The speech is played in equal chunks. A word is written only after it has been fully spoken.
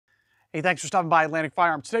Hey, thanks for stopping by Atlantic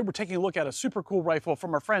Firearms. Today we're taking a look at a super cool rifle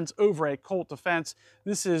from our friends over at Colt Defense.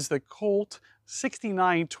 This is the Colt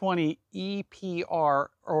 6920-EPR,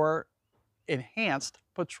 or Enhanced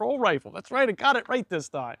Patrol Rifle. That's right, I got it right this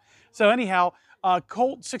time. So anyhow,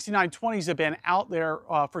 Colt 6920s have been out there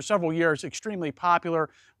for several years, extremely popular.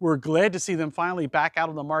 We're glad to see them finally back out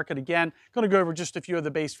on the market again. Going to go over just a few of the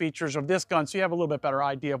base features of this gun so you have a little bit better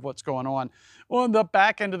idea of what's going on. On the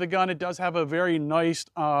back end of the gun, it does have a very nice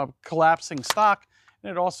collapsing stock. And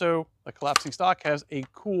it also, the collapsing stock, has a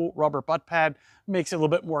cool rubber butt pad, makes it a little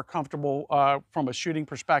bit more comfortable from a shooting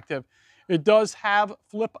perspective. It does have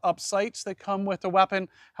flip-up sights that come with the weapon.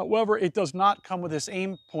 However, it does not come with this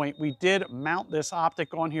aim point. We did mount this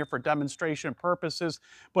optic on here for demonstration purposes,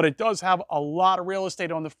 but it does have a lot of real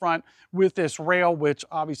estate on the front with this rail, which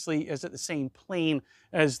obviously is at the same plane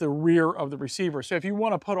as the rear of the receiver. So if you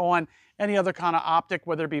want to put on any other kind of optic,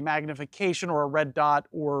 whether it be magnification or a red dot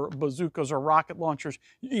or bazookas or rocket launchers,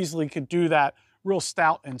 you easily could do that. Real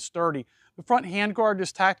stout and sturdy. The front handguard,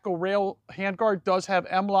 this tactical rail handguard, does have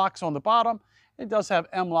M-locks on the bottom. It does have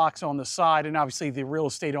M-locks on the side, and obviously the real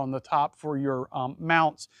estate on the top for your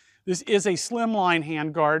mounts. This is a slimline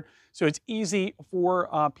handguard, so it's easy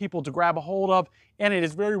for people to grab a hold of, and it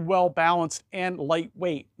is very well balanced and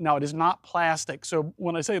lightweight. Now, it is not plastic, so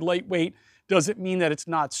when I say lightweight, doesn't mean that it's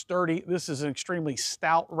not sturdy. This is an extremely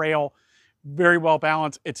stout rail, very well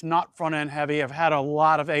balanced. It's not front end heavy. I've had a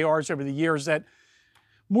lot of ARs over the years that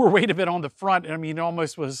more weight of it on the front. I mean, it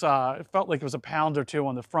almost was, it felt like it was a pound or two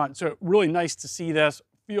on the front. So really nice to see this.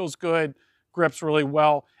 Feels good, grips really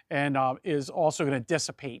well, and is also going to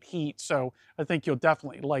dissipate heat. So I think you'll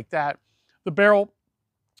definitely like that. The barrel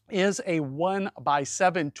is a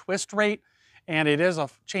 1x7 twist rate, and it is a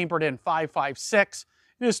chambered in 5.56.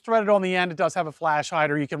 It is threaded on the end. It does have a flash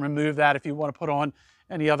hider. You can remove that if you want to put on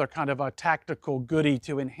any other kind of a tactical goodie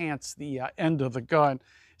to enhance the end of the gun.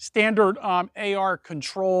 Standard AR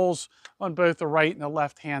controls on both the right and the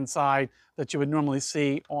left-hand side that you would normally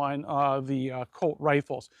see on the Colt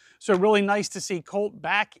rifles. So really nice to see Colt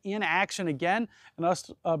back in action again and us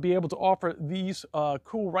be able to offer these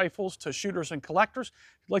cool rifles to shooters and collectors. If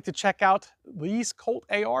you'd like to check out these Colt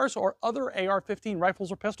ARs or other AR-15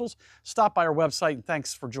 rifles or pistols, stop by our website, and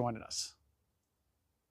thanks for joining us.